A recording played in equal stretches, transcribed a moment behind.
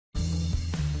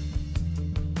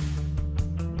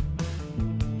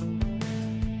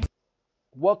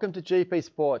Welcome to GP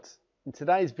Sports. In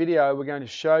today's video, we're going to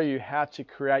show you how to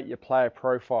create your player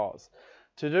profiles.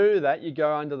 To do that, you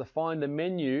go under the Find the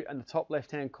menu in the top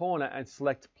left-hand corner and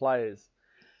select Players.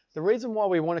 The reason why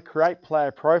we want to create player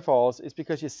profiles is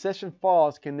because your session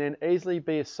files can then easily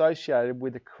be associated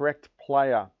with the correct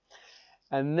player.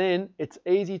 And then it's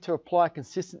easy to apply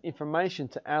consistent information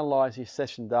to analyze your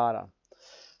session data.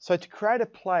 So to create a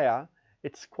player,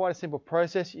 it's quite a simple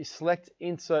process. You select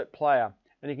Insert Player,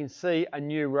 and you can see a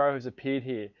new row has appeared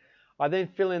here. I then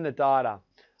fill in the data.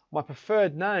 My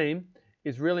preferred name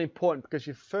is really important because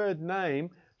your preferred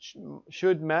name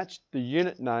should match the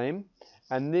unit name,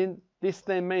 and then this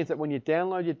then means that when you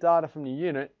download your data from the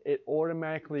unit, it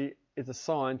automatically is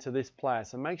assigned to this player.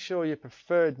 So make sure your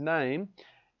preferred name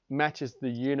matches the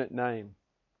unit name.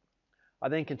 I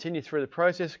then continue through the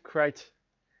process,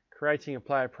 creating a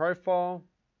player profile.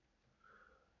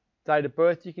 Date of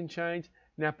birth you can change.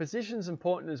 Now position is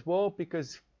important as well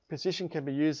because position can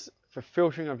be used for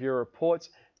filtering of your reports.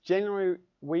 Generally,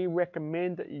 we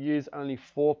recommend that you use only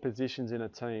 4 positions in a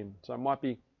team. So it might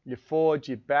be your forwards,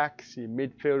 your backs, your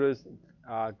midfielders,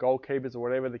 goalkeepers, or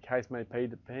whatever the case may be,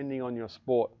 depending on your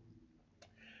sport.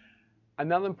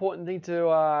 Another important thing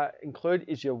to include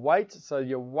is your weight. So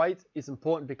your weight is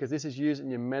important because this is used in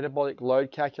your metabolic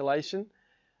load calculation.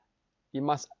 You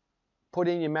must put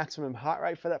in your maximum heart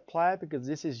rate for that player because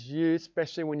this is used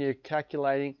especially when you're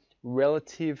calculating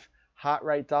relative heart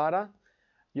rate data.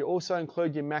 You also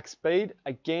include your max speed,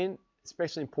 again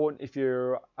especially important if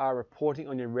you are reporting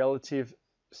on your relative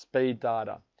speed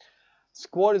data.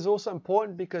 Squad is also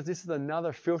important because this is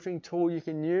another filtering tool you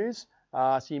can use.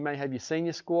 So you may have your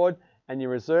senior squad and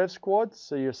your reserve squad,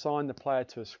 so you assign the player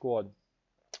to a squad.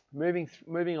 Moving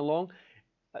along,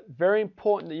 very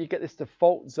important that you get this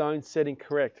default zone setting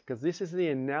correct because this is the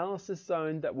analysis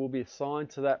zone that will be assigned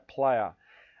to that player.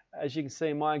 As you can see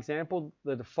in my example,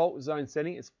 the default zone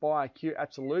setting is by IQ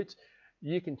Absolute.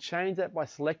 You can change that by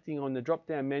selecting on the drop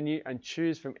down menu and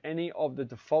choose from any of the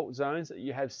default zones that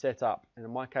you have set up. And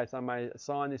in my case, I may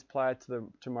assign this player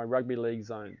to my rugby league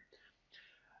zone.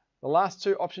 The last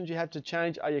 2 options you have to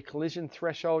change are your collision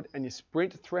threshold and your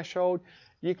sprint threshold.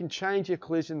 You can change your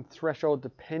collision threshold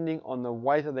depending on the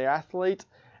weight of the athlete,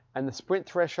 and the sprint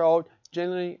threshold,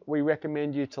 generally we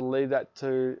recommend you to leave that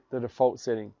to the default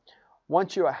setting.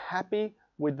 Once you are happy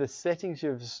with the settings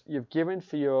you've given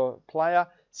for your player,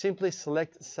 simply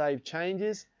select Save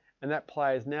Changes, and that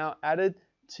player is now added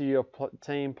to your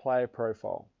team player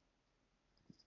profile.